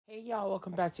Hey y'all,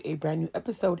 welcome back to a brand new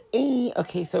episode.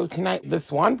 Okay, so tonight, The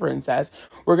Swan Princess,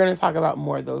 we're going to talk about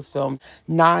more of those films,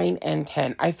 9 and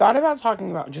 10. I thought about talking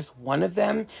about just one of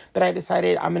them, but I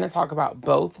decided I'm going to talk about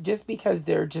both just because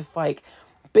they're just like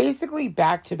basically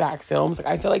back to back films. Like,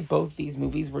 I feel like both these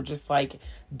movies were just like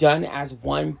done as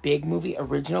one big movie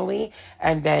originally,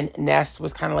 and then Nest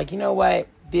was kind of like, you know what?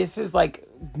 This is like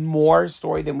more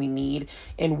story than we need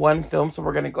in one film, so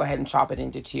we're going to go ahead and chop it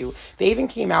into two. They even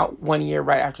came out one year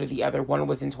right after the other. One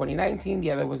was in 2019,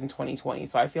 the other was in 2020.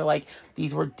 So I feel like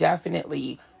these were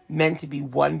definitely meant to be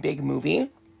one big movie.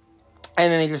 And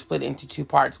then they just split it into two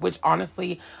parts, which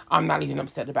honestly, I'm not even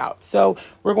upset about. So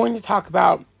we're going to talk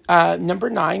about number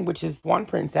 9, which is Swan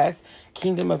Princess,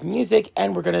 Kingdom of Music,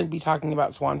 and we're going to be talking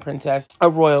about Swan Princess, A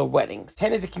Royal Wedding.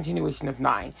 10 is a continuation of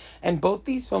 9, and both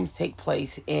these films take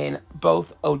place in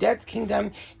both Odette's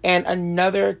kingdom and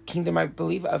another kingdom, I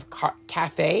believe, of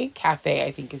Cathay. Cathay,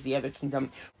 I think, is the other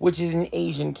kingdom, which is an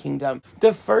Asian kingdom.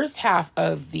 The first half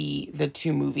of the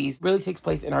two movies really takes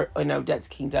place in Odette's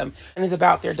kingdom and is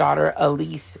about their daughter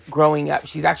Elise growing up.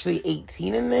 She's actually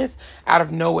 18 in this. Out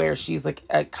of nowhere, she's like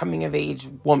a coming of age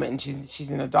woman.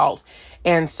 She's an adult,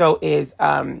 and so is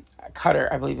Cutter.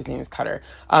 I believe his name is Cutter.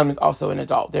 Is also an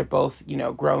adult. They're both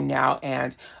grown now,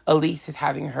 and Elise is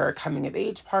having her coming of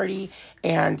age party,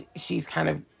 and she's kind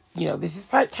of this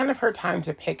is like kind of her time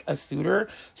to pick a suitor,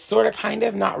 sort of, kind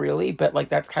of, not really, but like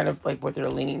that's kind of like what they're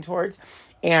leaning towards.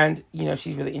 And,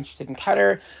 she's really interested in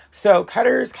Cutter. So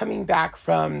Cutter's coming back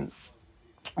from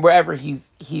wherever he's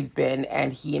been,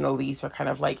 and he and Elise are kind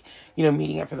of like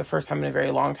meeting up for the first time in a very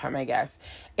long time, I guess.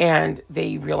 And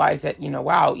they realize that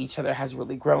wow, each other has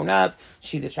really grown up.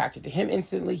 She's attracted to him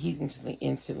instantly, he's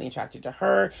instantly attracted to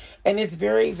her, and it's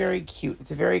very, very cute.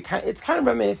 It's kind of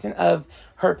reminiscent of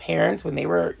her parents when they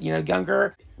were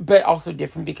younger, but also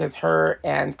different because her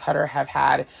and Cutter have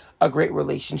had a great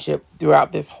relationship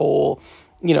throughout this whole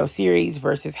series,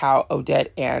 versus how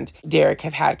Odette and Derek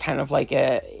have had kind of like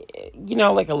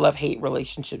like a love-hate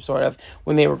relationship, sort of,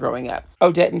 when they were growing up.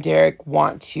 Odette and Derek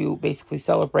want to basically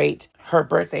celebrate her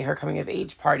birthday, her coming of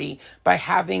age party, by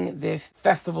having this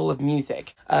festival of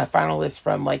music. Finalists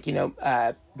from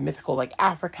mythical like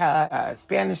Africa,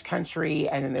 Spanish country,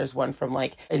 and then there's one from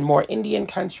like a more Indian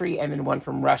country, and then one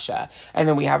from Russia, and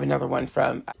then we have another one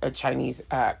from a Chinese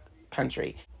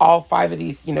country. All 5 of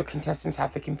these contestants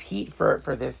have to compete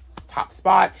for this top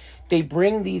spot. They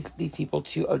bring these people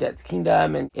to Odette's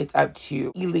kingdom, and it's up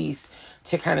to Elise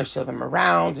to kind of show them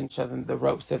around and show them the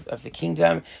ropes of the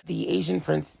kingdom. The Asian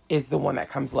prince is the one that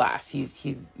comes last.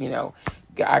 He's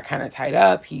got kind of tied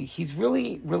up. He's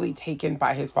really taken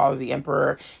by his father, the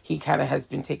emperor. He kind of has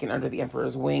been taken under the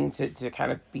emperor's wing to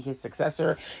kind of be his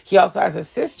successor. He also has a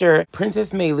sister,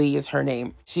 Princess Mei Li is her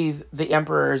name. She's the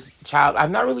emperor's child.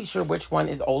 I'm not really sure which one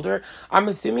is older. I'm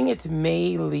assuming it's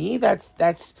Mei Li.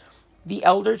 That's the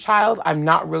elder child. I'm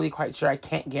not really quite sure. I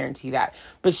can't guarantee that.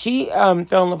 But she fell in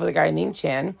love with a guy named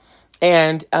Chan.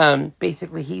 And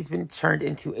basically, he's been turned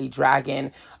into a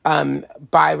dragon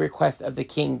by request of the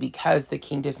king, because the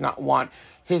king does not want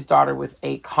his daughter with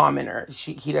a commoner.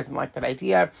 He doesn't like that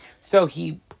idea. So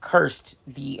he cursed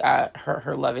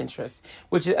her love interest,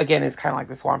 which again is kind of like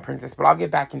the Swan Princess. But I'll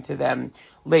get back into them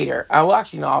later. Well,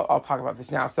 actually, no, I'll talk about this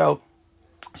now. So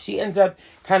she ends up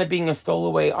kind of being a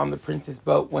stowaway on the prince's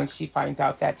boat when she finds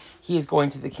out that he is going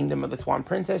to the kingdom of the Swan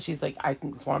Princess. She's like, I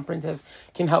think the Swan Princess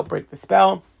can help break the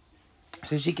spell.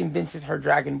 So she convinces her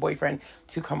dragon boyfriend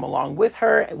to come along with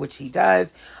her, which he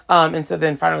does. And so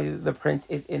then finally the prince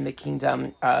is in the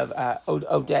kingdom of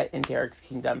Odette and Derek's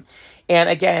kingdom. And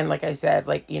again, like I said,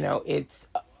 it's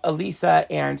Elisa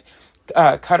and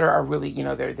Cutter are really,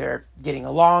 they're getting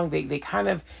along. They kind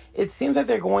of, it seems like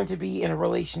they're going to be in a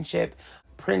relationship.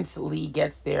 Prince Lee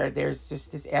gets there. There's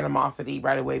just this animosity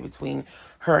right away between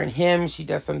her and him. She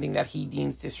does something that he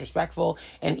deems disrespectful,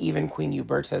 and even Queen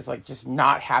Uberta's like just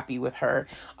not happy with her.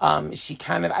 She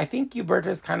kind of, I think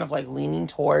Uberta's kind of like leaning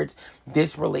towards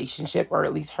this relationship, or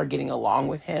at least her getting along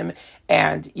with him,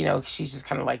 and she's just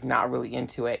kind of like not really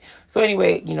into it. So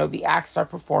anyway, the acts start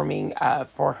performing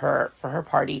for her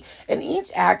party, and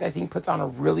each act I think puts on a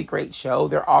really great show.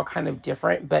 They're all kind of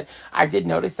different, but I did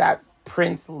notice that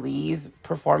Prince Lee's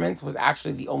performance was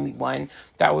actually the only one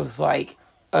that was like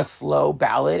a slow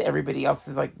ballad. Everybody else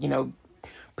is like,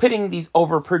 putting these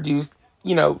overproduced,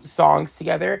 songs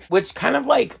together, which kind of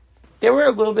like, there were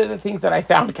a little bit of things that I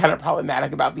found kind of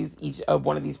problematic about each of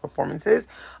one of these performances.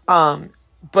 But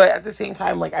at the same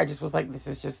time, like, I just was like, this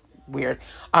is just weird.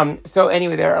 So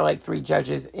anyway, there are like three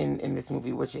judges in this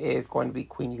movie, which is going to be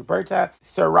Queen Huberta,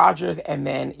 Sir Rogers, and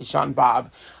then Jean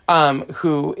Bob,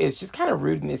 who is just kind of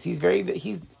rude in this. He's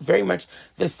very much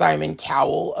the Simon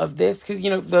Cowell of this, because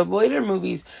the later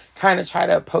movies kind of try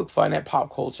to poke fun at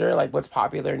pop culture, like what's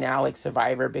popular now, like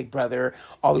Survivor, Big Brother,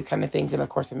 all these kind of things, and of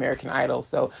course American Idol.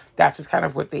 So that's just kind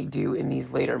of what they do in these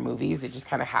later movies. It just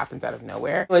kind of happens out of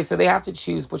nowhere. Anyway, so they have to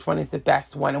choose which one is the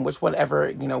best one, and which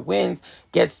whatever wins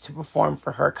gets to perform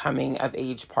for her coming of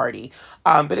age party.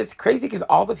 But it's crazy because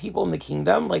all the people in the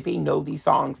kingdom, like, they know these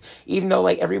songs, even though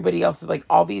like everybody else is like,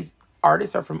 all these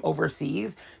artists are from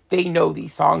overseas. They know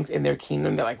these songs in their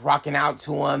kingdom. They're like rocking out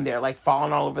to them. They're like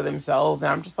falling all over themselves.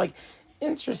 And I'm just like,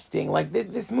 interesting. Like,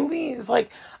 this movie is like,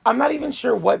 I'm not even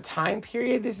sure what time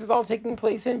period this is all taking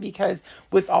place in, because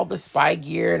with all the spy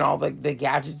gear and all the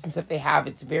gadgets and stuff they have,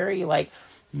 it's very like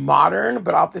modern,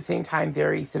 but at the same time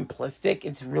very simplistic.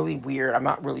 It's really weird. I'm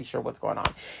not really sure what's going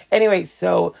on. Anyway,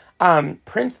 so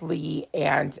Prince Lee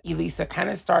and Elisa kind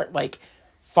of start like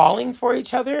falling for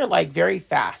each other like very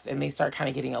fast, and they start kind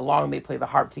of getting along. They play the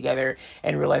harp together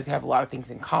and realize they have a lot of things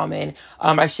in common.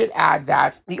 I should add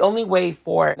that the only way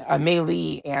for Mei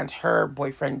Li and her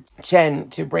boyfriend Chen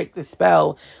to break the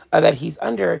spell that he's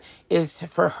under is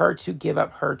for her to give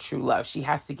up her true love. She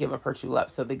has to give up her true love.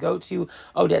 So they go to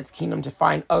Odette's kingdom to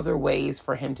find other ways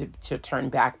for him to turn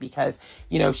back, because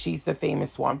she's the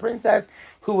famous Swan Princess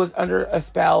who was under a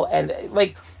spell, and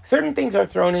like certain things are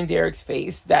thrown in Derek's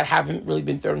face that haven't really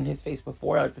been thrown in his face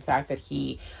before, like the fact that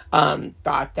he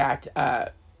thought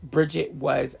that Bridget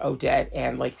was Odette,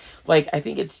 and like I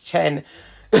think it's Chen.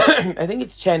 I think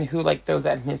it's Chen who like throws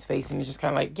that in his face, and he's just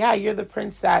kind of like, yeah, you're the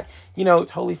prince that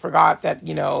totally forgot that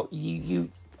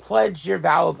you pledged your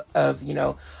vow of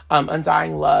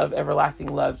undying love,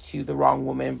 everlasting love to the wrong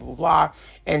woman, blah blah blah.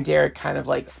 And Derek kind of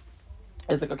like,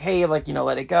 it's like, okay, like,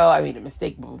 let it go. I made a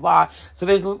mistake, blah, blah, blah. So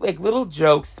there's like little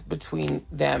jokes between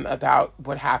them about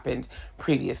what happened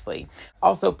previously.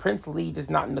 Also, Prince Lee does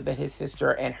not know that his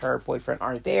sister and her boyfriend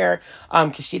are there,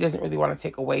 because she doesn't really want to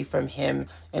take away from him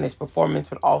and his performance.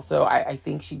 But also, I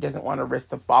think she doesn't want to risk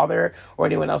the father or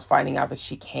anyone else finding out that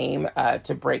she came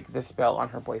to break the spell on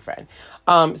her boyfriend.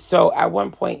 So at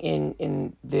one point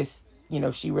in this,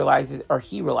 she realizes, or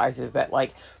he realizes, that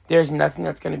like there's nothing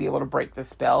that's going to be able to break the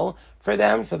spell for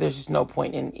them. So there's just no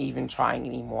point in even trying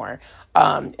anymore.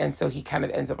 And so he kind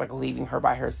of ends up like leaving her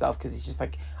by herself, because he's just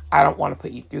like, I don't want to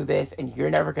put you through this, and you're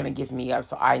never going to give me up,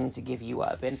 so I need to give you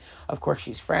up. And of course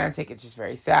she's frantic. It's just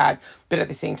very sad. But at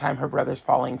the same time, her brother's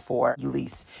falling for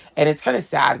Elise. And it's kind of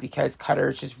sad because Cutter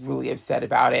is just really upset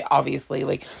about it. Obviously,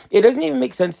 like, it doesn't even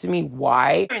make sense to me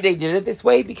why they did it this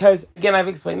way, because again, I've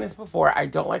explained this before. I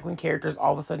don't like when characters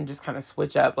all of a sudden just kind of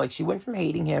switch up. Like, she went from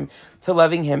hating him to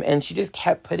loving him, and she just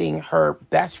kept putting her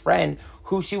best friend,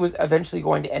 who she was eventually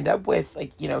going to end up with,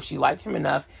 like, she liked him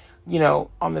enough,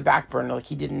 on the back burner, like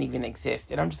he didn't even exist.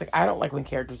 And I'm just like, I don't like when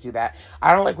characters do that.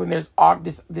 I don't like when there's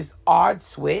this odd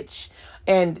switch,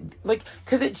 and like,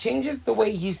 because it changes the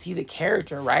way you see the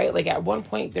character, right? Like, at one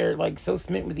point they're like so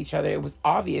smitten with each other, it was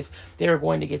obvious they were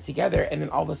going to get together, and then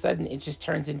all of a sudden it just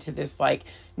turns into this like,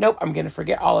 nope, I'm gonna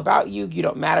forget all about you, you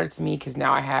don't matter to me, because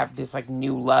now I have this like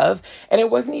new love. And it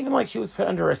wasn't even like she was put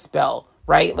under a spell,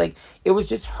 right? Like, it was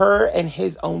just her and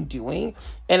his own doing.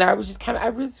 And I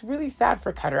was really sad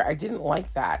for Cutter. I didn't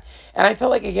like that. And I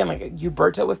felt like, again, like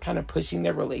Huberta was kind of pushing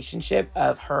their relationship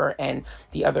of her and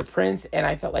the other prince. And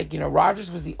I felt like, Rogers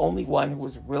was the only one who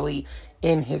was really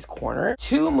in his corner.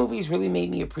 Two movies really made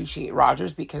me appreciate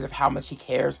Rogers because of how much he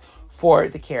cares for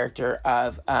the character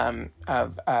of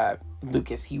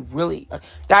Lucas. He really,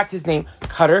 that's his name.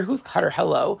 Cutter. Who's Cutter?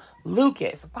 Hello.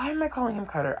 Lucas. Why am I calling him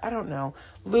Cutter? I don't know.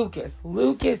 Lucas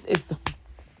is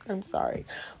I'm sorry.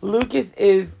 Lucas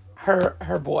is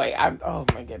her boy. Oh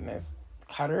my goodness.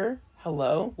 Cutter?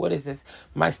 Hello? What is this?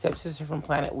 My stepsister from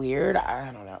Planet Weird?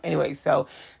 I don't know. Anyway, so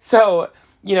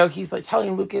he's like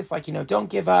telling Lucas, like, don't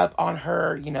give up on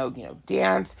her,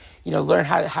 dance, learn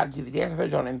how to do the dance with her,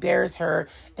 don't embarrass her,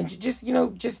 and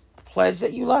just pledge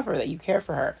that you love her, that you care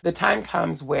for her. The time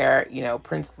comes where,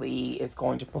 Prince Lee is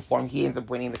going to perform. He ends up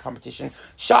winning the competition.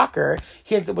 Shocker.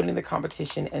 He ends up winning the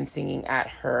competition and singing at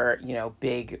her,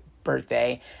 big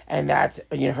birthday. And that's,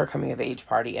 her coming of age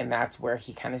party. And that's where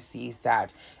he kind of sees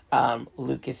that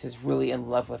Lucas is really in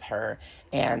love with her.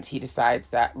 And he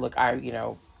decides that, look,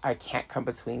 I can't come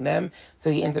between them.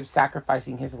 So he ends up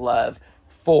sacrificing his love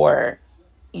for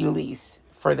Elise,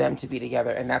 for them to be together,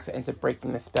 and that's what ends up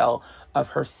breaking the spell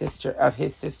of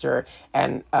his sister,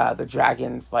 and the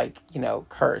dragon's like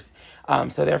curse.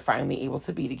 So they're finally able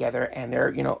to be together, and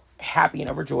they're happy and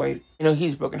overjoyed.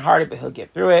 He's brokenhearted, but he'll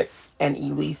get through it. And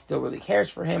Elise still really cares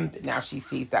for him, but now she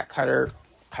sees that Cutter,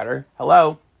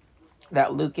 hello,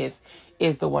 that Lucas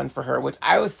is the one for her, which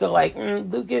I was still like,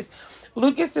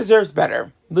 Lucas deserves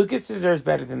better. Lucas deserves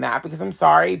better than that, because I'm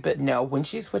sorry, but no, when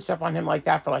she switched up on him like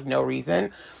that for like no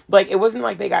reason, like it wasn't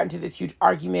like they got into this huge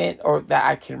argument or that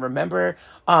I can remember,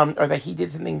 or that he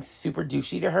did something super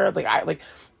douchey to her.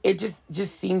 It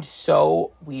just seemed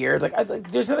so weird.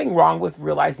 Like there's nothing wrong with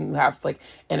realizing you have like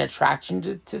an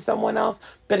attraction to someone else,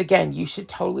 but again, you should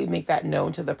totally make that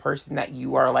known to the person that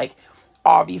you are like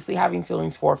obviously having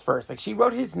feelings for first. Like she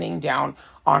wrote his name down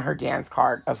on her dance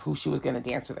card of who she was going to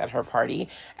dance with at her party,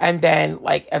 and then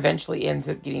like eventually ends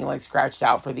up getting like scratched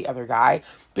out for the other guy.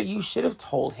 But you should have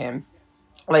told him,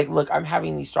 like, look, I'm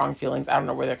having these strong feelings. I don't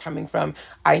know where they're coming from.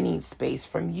 I need space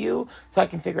from you so I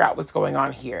can figure out what's going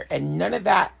on here. And none of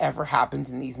that ever happens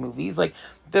in these movies. Like,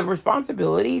 the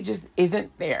responsibility just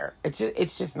isn't there.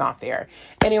 It's just not there.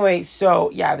 Anyway, so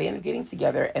yeah, they end up getting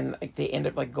together, and like they end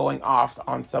up like going off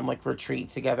on some like retreat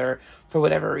together for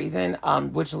whatever reason,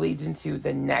 which leads into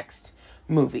the next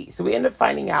movie. So we end up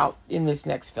finding out in this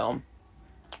next film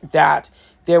that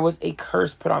there was a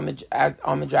curse put on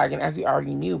the dragon, as we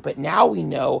already knew, but now we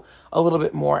know a little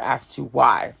bit more as to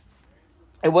why.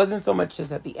 It wasn't so much just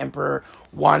that the emperor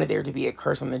wanted there to be a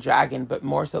curse on the dragon, but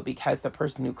more so because the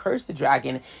person who cursed the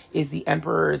dragon is the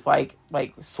emperor's like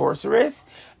sorceress,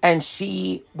 and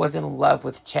she was in love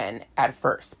with Chen at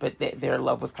first, but their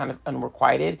love was kind of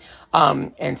unrequited.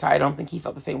 And so I don't think he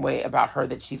felt the same way about her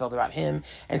that she felt about him,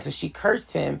 and so she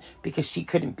cursed him because she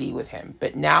couldn't be with him.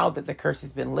 But now that the curse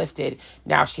has been lifted,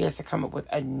 now she has to come up with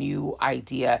a new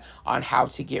idea on how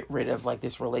to get rid of like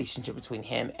this relationship between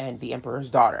him and the emperor's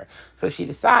daughter. So she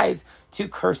decides to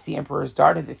curse the emperor's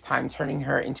daughter this time, turning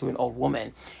her into an old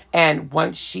woman. And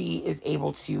once she is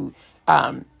able to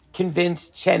convince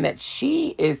Chen that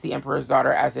she is the emperor's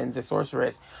daughter, as in the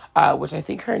sorceress, which I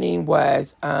think her name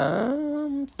was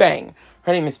Fang.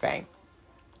 Her name is Fang.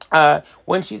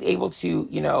 When she's able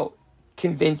to,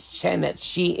 convince Chen that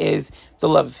she is the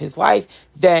love of his life,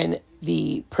 then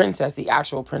the princess, the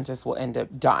actual princess, will end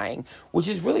up dying, which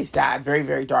is really sad, very,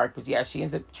 very dark. But yeah, she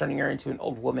ends up turning her into an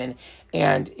old woman,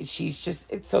 and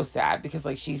it's so sad because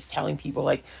like she's telling people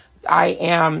like, I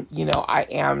am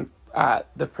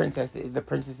the princess. The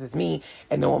princess is me,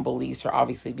 and no one believes her,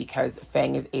 obviously, because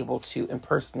Fang is able to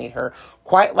impersonate her,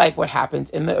 quite like what happens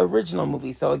in the original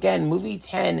movie. So again, movies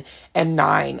 10 and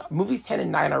 9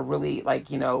 are really like,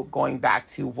 going back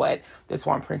to what the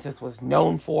Swan Princess was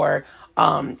known for,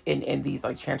 in these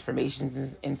like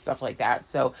transformations and stuff like that.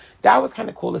 So that was kind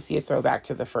of cool to see a throwback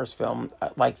to the first film,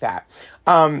 like that.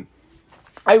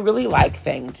 I really like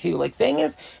Fang too. Like, Fang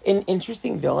is an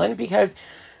interesting villain because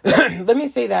let me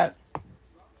say that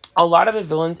a lot of the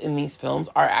villains in these films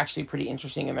are actually pretty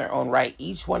interesting in their own right.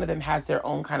 Each one of them has their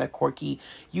own kind of quirky,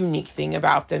 unique thing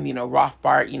about them.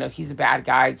 Rothbart, he's a bad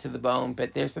guy to the bone,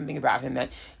 but there's something about him that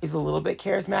is a little bit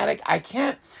charismatic.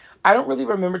 I don't really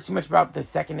remember too much about the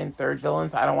second and third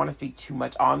villains. I don't want to speak too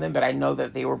much on them, but I know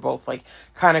that they were both like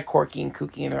kind of quirky and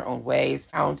kooky in their own ways.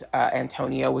 Count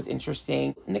Antonio was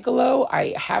interesting. Niccolo,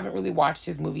 I haven't really watched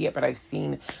his movie yet, but I've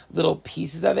seen little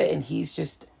pieces of it, and he's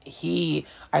just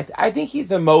I think he's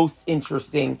the most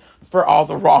interesting for all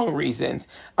the wrong reasons.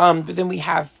 But then we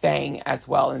have Fang as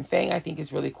well, and Fang I think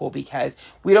is really cool because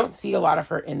we don't see a lot of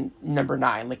her in number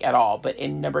 9 like at all, but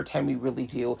in number 10 we really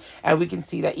do, and we can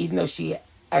see that even though she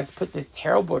has put this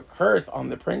terrible curse on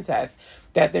the princess,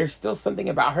 that there's still something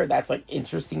about her that's like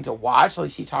interesting to watch.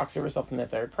 Like, she talks to herself in the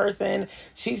third person.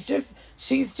 She's just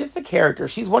a character.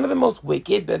 She's one of the most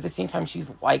wicked, but at the same time she's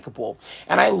likable.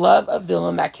 And I love a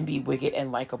villain that can be wicked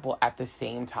and likable at the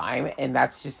same time. And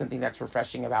that's just something that's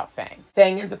refreshing about Fang.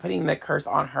 Fang ends up putting the curse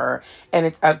on her, and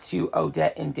it's up to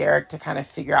Odette and Derek to kind of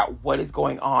figure out what is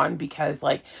going on, because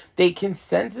like they can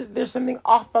sense that there's something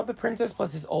off about the princess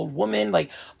plus this old woman. Like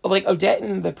Odette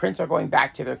and the prince are going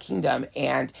back to their kingdom,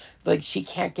 and like she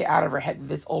can't get out of her head that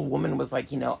this old woman was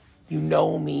like, you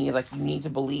know me, like, you need to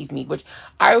believe me, which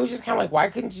I was just kind of like, why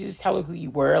couldn't you just tell her who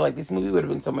you were? Like, this movie would have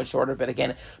been so much shorter, but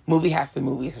again, movie has to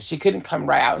movie, so she couldn't come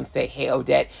right out and say, hey,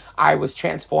 Odette, I was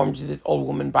transformed to this old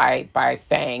woman by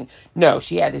Fang. No,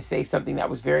 she had to say something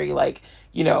that was very, like,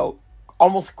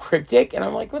 almost cryptic, and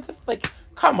I'm like, what the, like,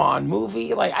 come on,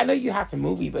 movie, like, I know you have to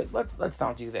movie, but let's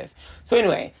not do this. So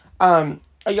anyway,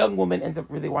 a young woman ends up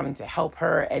really wanting to help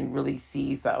her and really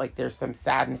sees that like there's some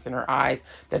sadness in her eyes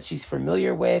that she's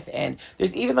familiar with. And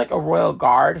there's even like a royal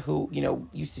guard who, you know,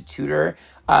 used to tutor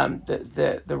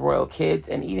the royal kids,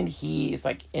 and even he is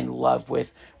like in love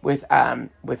with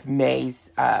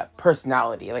May's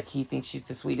personality. Like he thinks she's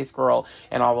the sweetest girl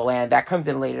in all the land. That comes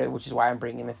in later, which is why I'm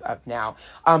bringing this up now.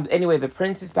 Anyway, the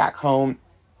prince is back home,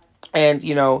 and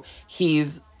you know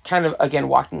he's kind of again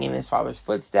walking in his father's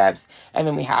footsteps. And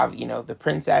then we have, you know, the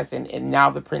princess, and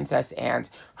now the princess and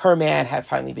her man have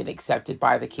finally been accepted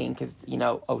by the king, because, you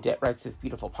know, Odette writes this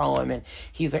beautiful poem, and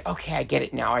he's like, okay, I get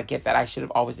it now. I get that I should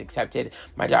have always accepted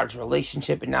my daughter's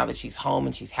relationship, and now that she's home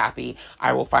and she's happy,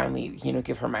 I will finally, you know,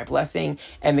 give her my blessing.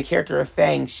 And the character of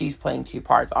Fang, she's playing two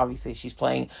parts. Obviously she's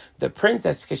playing the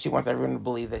princess because she wants everyone to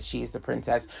believe that she's the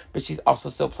princess, but she's also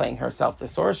still playing herself, the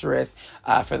sorceress,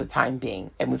 for the time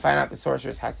being. And we find out the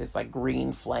sorceress has this like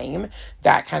green flame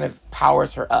that kind of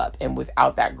powers her up, and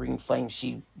without that green flame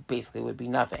she basically would be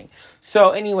nothing. So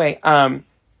anyway,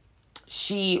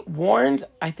 she warns,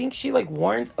 I think she like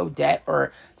warns Odette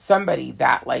or somebody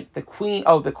that like the queen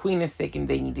is sick and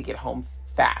they need to get home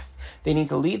fast. They need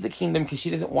to leave the kingdom because she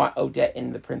doesn't want Odette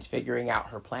and the prince figuring out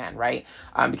her plan, right?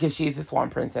 Because she's the Swan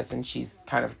Princess and she's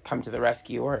kind of come to the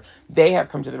rescue, or they have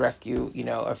come to the rescue, you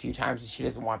know, a few times, and she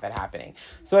doesn't want that happening.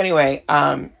 So anyway,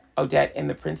 Odette and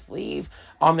the prince leave.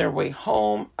 On their way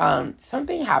home,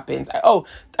 something happens.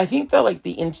 I think that like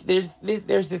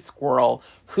there's this squirrel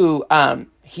who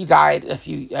he died a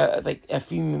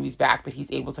few movies back, but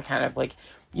he's able to kind of like,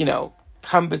 you know,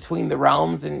 come between the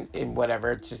realms and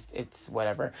whatever. It's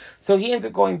whatever. So he ends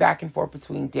up going back and forth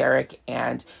between Derek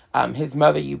and his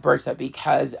mother, Uberta,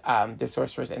 because the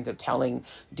sorceress ends up telling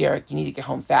Derek, you need to get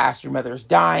home fast. Your mother's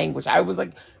dying, which I was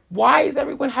like, why is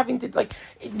everyone having to, like,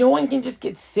 no one can just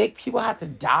get sick. People have to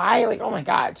die. Like, oh my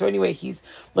God. So anyway, he's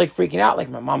like freaking out. Like,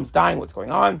 my mom's dying. What's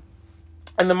going on?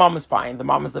 And the mom is fine. The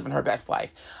mom is living her best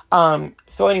life.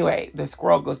 So anyway, the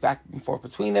squirrel goes back and forth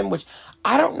between them, which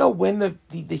I don't know when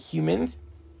the humans,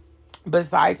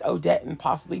 besides Odette and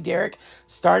possibly Derek,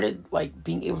 started like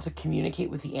being able to communicate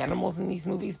with the animals in these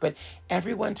movies, but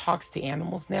everyone talks to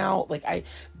animals now. Like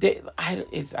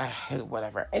it's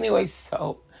whatever. Anyway,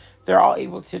 so they're all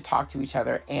able to talk to each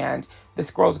other, and this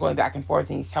girl's going back and forth,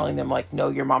 and he's telling them like, no,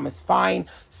 your mom is fine.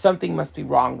 Something must be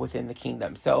wrong within the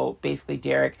kingdom. So basically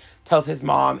Derek tells his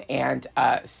mom and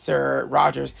Sir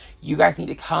Rogers, you guys need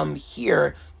to come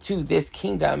here to this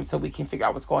kingdom so we can figure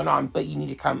out what's going on, but you need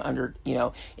to come under, you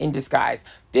know, in disguise.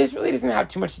 This really doesn't have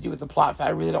too much to do with the plot, so I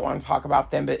really don't want to talk about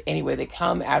them. But anyway, they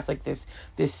come as like this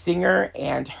singer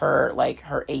and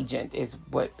her agent is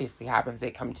what basically happens. They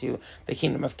come to the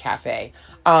kingdom of Cathay,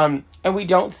 and we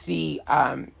don't see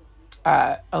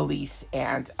Elise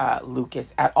and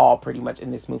Lucas at all pretty much in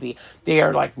this movie. They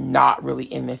are like not really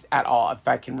in this at all, if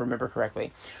I can remember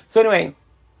correctly. So anyway,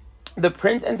 the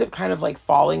prince ends up kind of like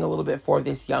falling a little bit for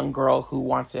this young girl who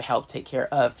wants to help take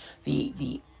care of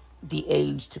the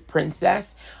aged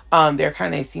princess. There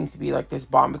kind of seems to be like this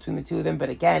bond between the two of them, but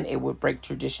again, it would break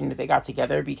tradition if they got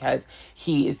together, because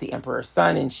he is the emperor's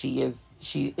son and she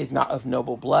is not of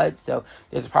noble blood. So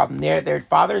there's a problem there. Their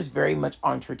father is very much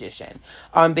on tradition.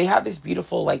 They have this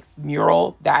beautiful like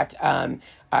mural that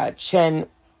Chen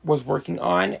was working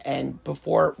on, and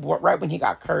before, right when he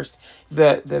got cursed,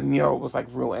 the mural was like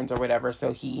ruined or whatever.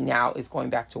 So he now is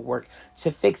going back to work to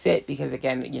fix it, because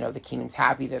again, you know, the kingdom's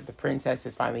happy that the princess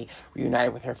is finally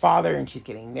reunited with her father and she's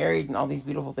getting married and all these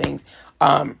beautiful things.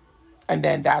 And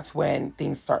then that's when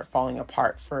things start falling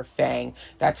apart for Fang.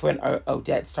 That's when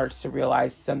Odette starts to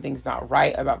realize something's not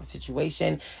right about the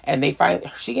situation. And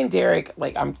she and Derek,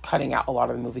 like, I'm cutting out a lot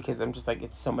of the movie because I'm just like,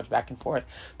 it's so much back and forth.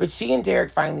 But she and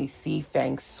Derek finally see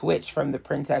Fang switch from the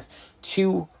princess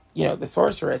to, you know, the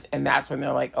sorceress. And that's when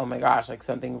they're like, oh my gosh, like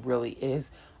something really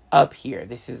is up here.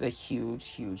 This is a huge,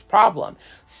 huge problem.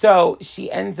 So she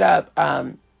ends up,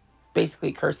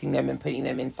 basically cursing them and putting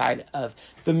them inside of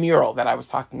the mural that I was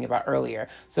talking about earlier.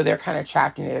 So they're kind of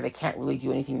trapped in there. They can't really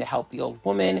do anything to help the old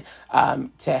woman,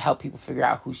 to help people figure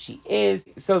out who she is.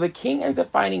 So the emperor ends up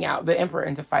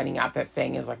finding out that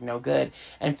Fang is like no good.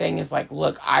 And Fang is like,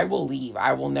 look, I will leave.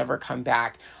 I will never come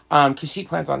back. Because she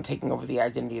plans on taking over the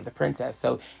identity of the princess.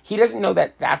 So he doesn't know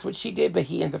that that's what she did, but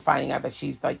he ends up finding out that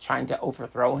she's like trying to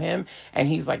overthrow him. And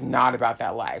he's like not about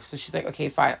that life. So she's like, okay,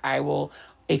 fine.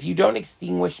 If you don't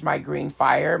extinguish my green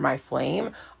fire, my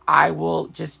flame, I will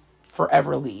just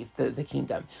forever leave the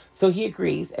kingdom. So he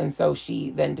agrees. And so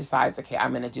she then decides, okay,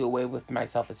 I'm going to do away with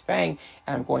myself as Fang,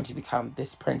 and I'm going to become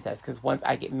this princess. Because once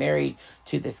I get married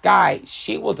to this guy,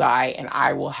 she will die and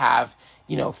I will have,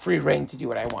 you know, free reign to do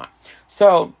what I want.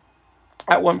 So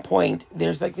at one point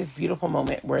there's like this beautiful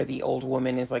moment where the old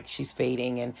woman is like, she's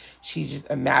fading, and she just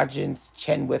imagines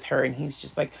Chen with her, and he's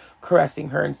just like caressing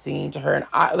her and singing to her. And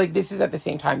I like, this is at the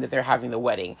same time that they're having the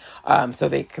wedding. So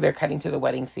they're cutting to the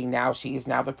wedding scene now. She is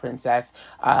now the princess.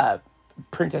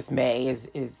 Princess May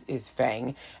is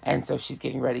Fang, and so she's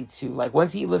getting ready to, like,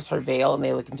 once he lifts her veil and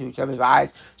they look into each other's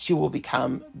eyes, she will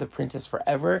become the princess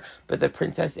forever. But the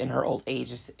princess in her old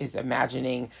age is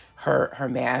imagining her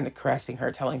man caressing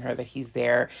her, telling her that he's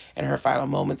there in her final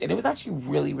moments, and it was actually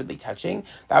really really touching.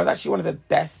 That was actually one of the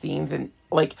best scenes in,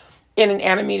 like, in an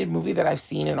animated movie that I've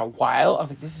seen in a while. I was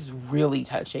like, this is really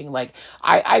touching. Like,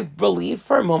 I believed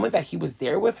for a moment that he was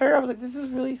there with her. I was like, this is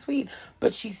really sweet,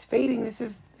 but she's fading. This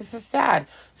is sad.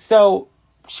 So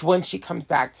when she comes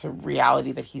back to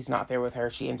reality that he's not there with her,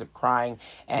 she ends up crying,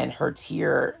 and her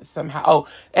tear somehow. Oh,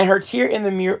 and her tear in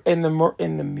the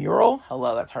mural.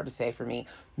 Hello, that's hard to say for me.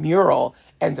 Mural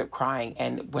ends up crying,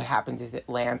 and what happens is it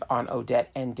lands on Odette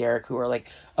and Derek, who are like,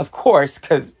 of course,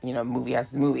 because movie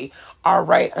has the movie, are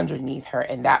right underneath her,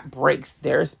 and that breaks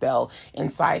their spell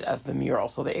inside of the mural.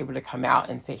 So they're able to come out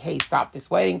and say, hey, stop this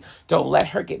wedding, don't let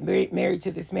her get married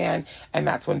to this man. And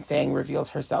that's when Fang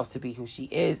reveals herself to be who she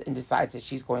is and decides that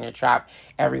she's going to trap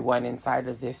everyone inside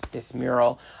of this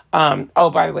mural. Oh,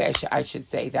 by the way, I should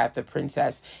say that the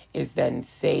princess is then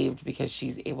saved because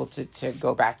she's able to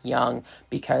go back young,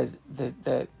 because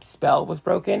the spell was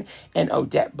broken, and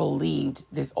Odette believed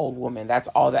this old woman. That's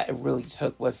all that it really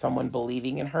took, was someone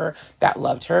believing in her that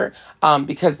loved her.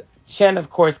 Because Chen, of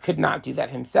course, could not do that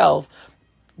himself,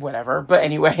 whatever. But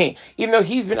anyway, even though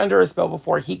he's been under a spell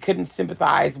before, he couldn't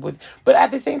sympathize with. But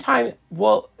at the same time,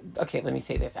 well, okay, let me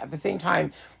say this. At the same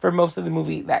time, for most of the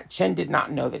movie, that Chen did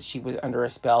not know that she was under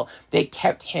a spell. They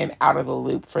kept him out of the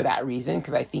loop for that reason,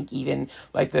 because I think even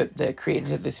like the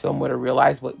creators of this film would have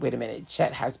realized, wait a minute,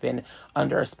 Chet has been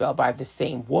under a spell by the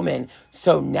same woman.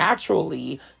 So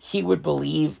naturally, he would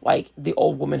believe like the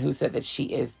old woman who said that she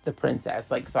is the princess.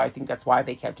 Like, so I think that's why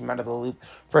they kept him out of the loop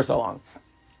for so long.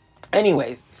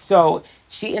 Anyways, so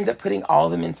she ends up putting all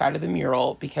of them inside of the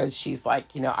mural because she's like,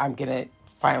 I'm gonna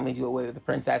finally do away with the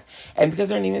princess. And because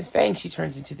her name is Fang, she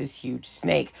turns into this huge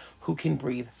snake who can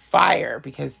breathe fire.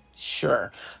 Because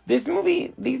sure, these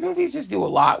movies just do a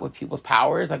lot with people's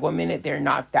powers. Like, one minute they're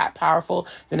not that powerful,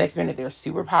 the next minute they're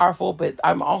super powerful. But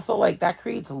I'm also like, that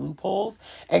creates loopholes,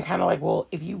 and kind of like, well,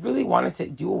 if you really wanted to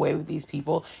do away with these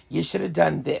people, you should have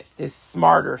done this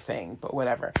smarter thing. But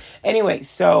whatever. Anyway,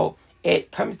 so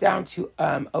it comes down to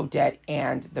Odette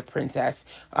and the princess,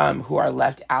 who are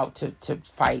left out to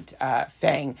fight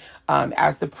Fang.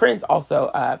 As the prince,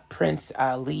 also Prince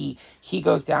Li, he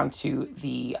goes down to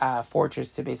the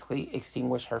fortress to basically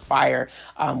extinguish her fire,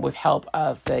 with help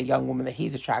of the young woman that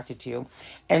he's attracted to.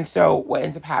 And so what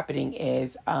ends up happening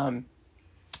is,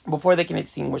 before they can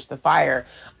extinguish the fire,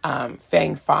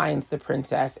 Fang finds the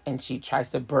princess and she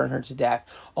tries to burn her to death,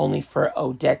 only for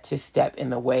Odette to step in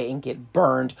the way and get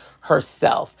burned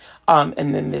herself.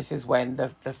 And then this is when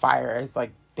the fire is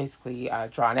like basically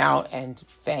drawn out, and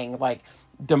Fang like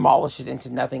demolishes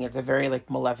into nothing. It's a very like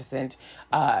Maleficent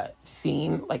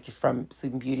scene, like from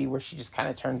Sleeping Beauty, where she just kind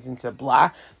of turns into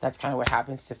blah. That's kind of what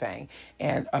happens to Fang.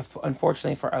 And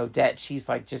unfortunately for Odette, she's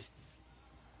like just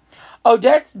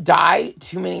Odette's died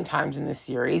too many times in this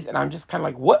series, and I'm just kind of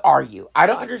like, what are you? I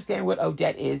don't understand what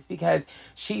Odette is, because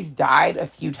she's died a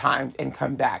few times and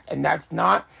come back, and that's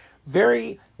not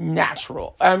very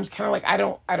natural. I'm just kind of like, I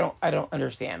don't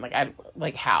understand. Like,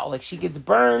 like how? Like, she gets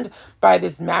burned by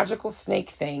this magical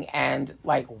snake thing, and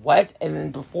like, what? And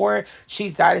then before,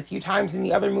 she's died a few times in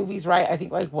the other movies, right? I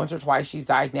think like once or twice she's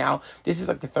died now. This is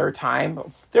like the third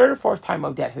or fourth time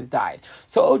Odette has died.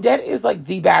 So Odette is like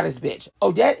the baddest bitch.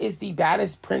 Odette is the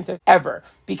baddest princess ever,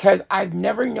 because I've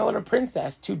never known a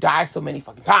princess to die so many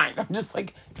fucking times. I'm just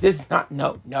like, this is not,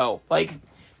 no, like,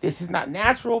 this is not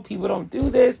natural. People don't do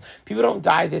this. People don't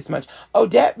die this much.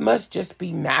 Odette must just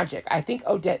be magic. I think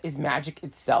Odette is magic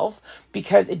itself,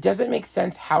 because it doesn't make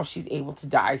sense how she's able to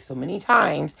die so many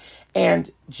times and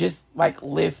just like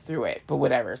live through it. But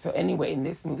whatever. So anyway, in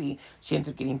this movie, she ends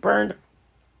up getting burned.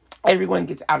 Everyone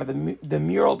gets out of the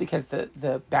mural because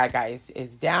the bad guy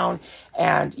is down,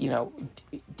 and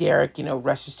Derek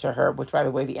rushes to her, which, by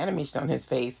the way, the animation on his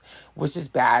face was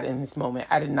just bad in this moment.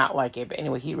 I did not like it, but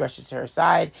anyway, he rushes to her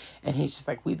side, and he's just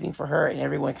like weeping for her, and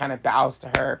everyone kind of bows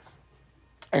to her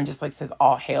and just like says,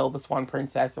 all hail the Swan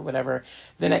Princess or whatever.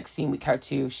 The next scene we cut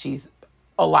to, she's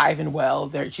alive and well.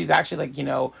 There, she's actually like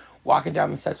walking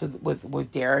down the steps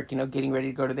with Derek, getting ready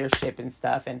to go to their ship and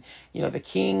stuff. And, the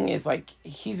king is like,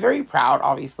 he's very proud,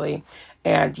 obviously.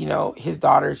 And, his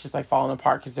daughter is just like falling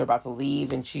apart because they're about to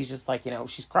leave. And she's just like,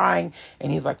 she's crying.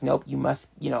 And he's like, nope, you must,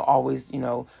 always,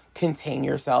 contain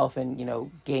yourself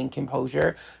and, gain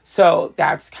composure. So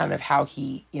that's kind of how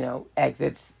he,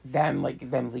 exits them, like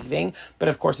them leaving. But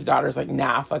of course, the daughter's like,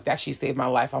 nah, fuck that. She saved my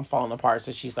life. I'm falling apart.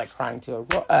 So she's like crying to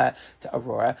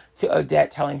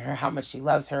Odette, telling her how much she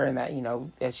loves her and that,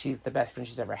 that she's the best friend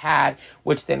she's ever had,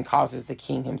 which then causes the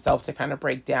king himself to kind of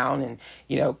break down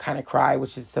and, kind of cry,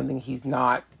 which is something he's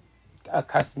not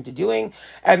accustomed to doing.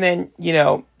 And then,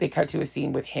 they cut to a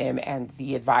scene with him and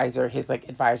the advisor, his like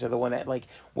advisor, the one that like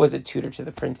was a tutor to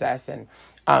the princess. And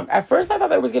at first I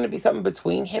thought there was going to be something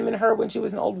between him and her when she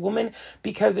was an old woman,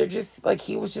 because they're just like,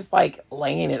 he was just like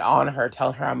laying it on her,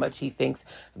 telling her how much he thinks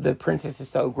the princess is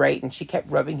so great. And she kept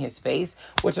rubbing his face,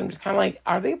 which I'm just kind of like,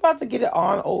 are they about to get it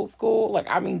on old school? Like,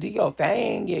 I mean, do your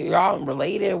thing. Y'all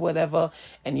related, whatever.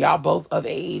 And y'all both of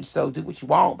age. So do what you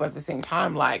want. But at the same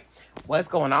time, like, what's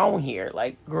going on here?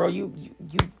 Like, girl,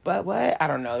 but what? I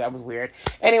don't know. That was weird.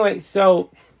 Anyway, so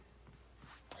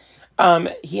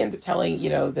he ends up telling,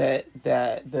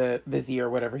 the vizier,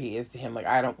 whatever he is to him, like,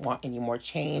 I don't want any more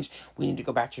change. We need to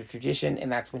go back to tradition.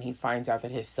 And that's when he finds out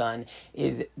that his son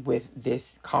is with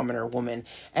this commoner woman.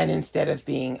 And instead of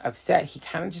being upset, he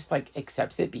kind of just like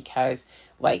accepts it, because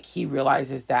like he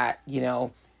realizes that,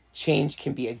 change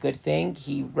can be a good thing.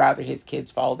 He rather his kids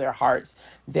follow their hearts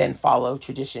than follow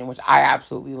tradition, which I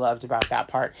absolutely loved about that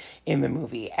part in the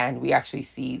movie. And we actually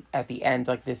see at the end,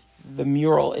 like the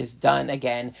mural is done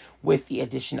again with the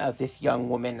addition of this young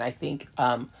woman. I think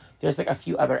there's like a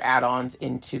few other add-ons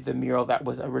into the mural that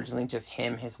was originally just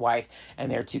him, his wife,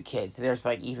 and their two kids. There's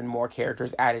like even more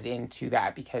characters added into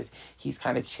that because he's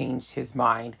kind of changed his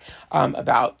mind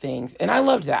about things. And I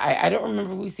loved that. I don't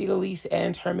remember if we see Elise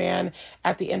and her man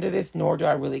at the end of this, nor do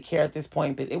I really care at this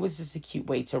point, but it was just a cute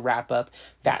way to wrap up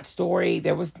that story.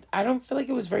 I don't feel like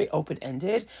it was very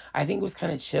open-ended. I think it was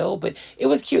kind of chill, but it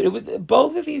was cute. It was,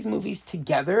 both of these movies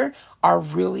together are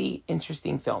really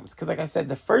interesting films. Because like I said,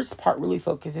 the first part really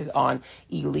focuses on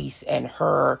Elise and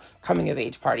her coming of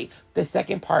age party. The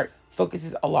second part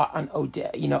focuses a lot on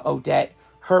Odette,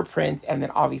 her prince, and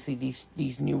then obviously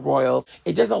these new royals.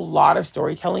 It does a lot of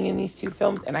storytelling in these two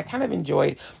films, and I kind of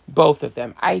enjoyed both of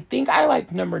them. I think I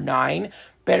liked number 9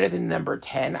 better than number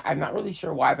 10. I'm not really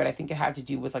sure why, but I think it had to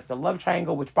do with like the love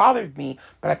triangle, which bothered me,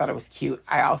 but I thought it was cute.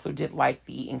 I also did like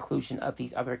the inclusion of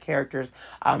these other characters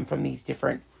from these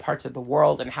different parts of the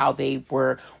world and how they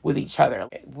were with each other.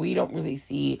 We don't really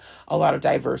see a lot of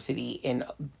diversity in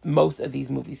most of these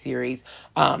movie series,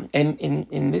 and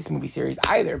in this movie series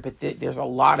either, but there's a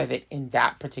lot of it in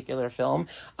that particular film.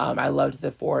 I loved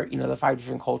the 5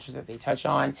 different cultures that they touch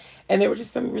on, and there were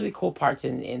just some really cool parts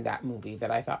in that movie that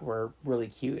I thought were really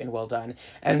cute and well done.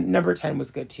 And number 10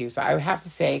 was good too. So I would have to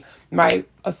say my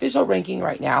official ranking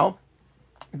right now,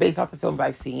 based off the films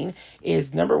I've seen,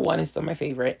 is number 1 is still my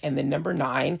favorite, and then number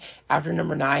 9, after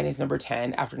number 9 is number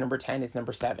 10, after number 10 is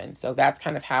number 7. So that's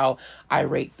kind of how I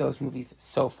rate those movies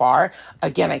so far.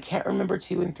 Again, I can't remember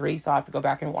 2 and 3, so I'll have to go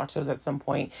back and watch those at some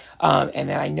point. And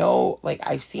then I know, like,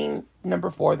 I've seen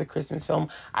number 4, the Christmas film.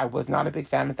 I was not a big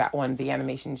fan of that one. The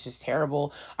animation is just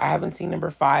terrible. I haven't seen number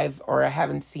 5, or I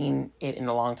haven't seen it in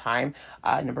a long time.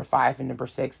 Number 5 and number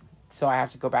 6, so I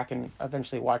have to go back and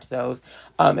eventually watch those.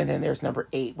 And then there's number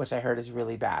 8, which I heard is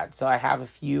really bad. So I have a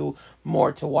few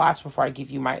more to watch before I give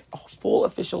you my full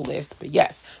official list. But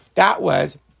yes, that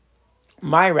was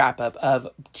my wrap up of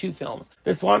 2 films: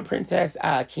 The Swan Princess,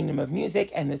 Kingdom of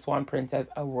Music, and The Swan Princess,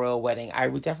 A Royal Wedding. I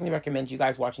would definitely recommend you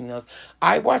guys watching those.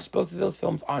 I watched both of those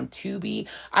films on Tubi.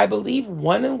 I believe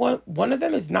one of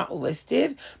them is not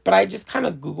listed, but I just kind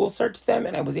of Google searched them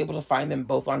and I was able to find them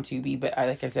both on Tubi. But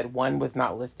like I said, one was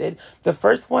not listed. The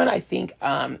first one, I think,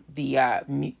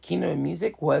 the Kingdom of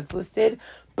Music was listed,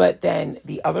 but then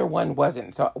the other one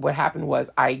wasn't. So what happened was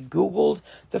I Googled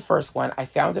the first one, I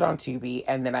found it on Tubi,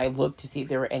 and then I looked to see if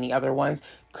there were any other ones.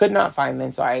 Could not find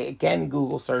them, so I again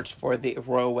Google searched for The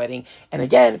Royal Wedding, and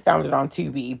again found it on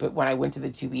Tubi, but when I went to the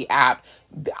Tubi app,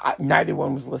 neither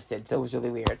one was listed, so it was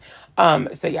really weird.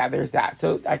 So yeah, there's that.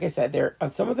 So like I said,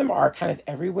 some of them are kind of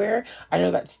everywhere. I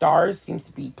know that Stars seems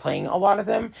to be playing a lot of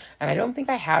them, and I don't think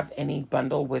I have any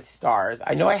bundle with Stars.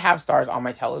 I know I have Stars on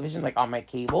my television, like on my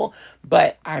cable,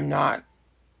 but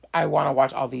I want to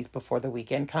watch all these before the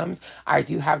weekend comes. I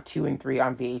do have 2 and 3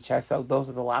 on VHS, so those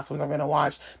are the last ones I'm going to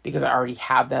watch because I already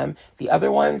have them. The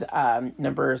other ones,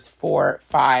 numbers 4,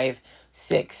 5,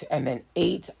 6, and then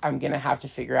 8, I'm going to have to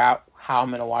figure out how I'm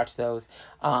going to watch those.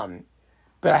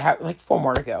 but I have like 4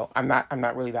 more to go. I'm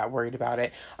not really that worried about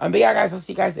it. But yeah, guys, I'll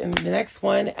see you guys in the next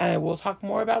one, and we'll talk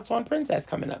more about Swan Princess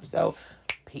coming up. So,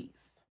 peace.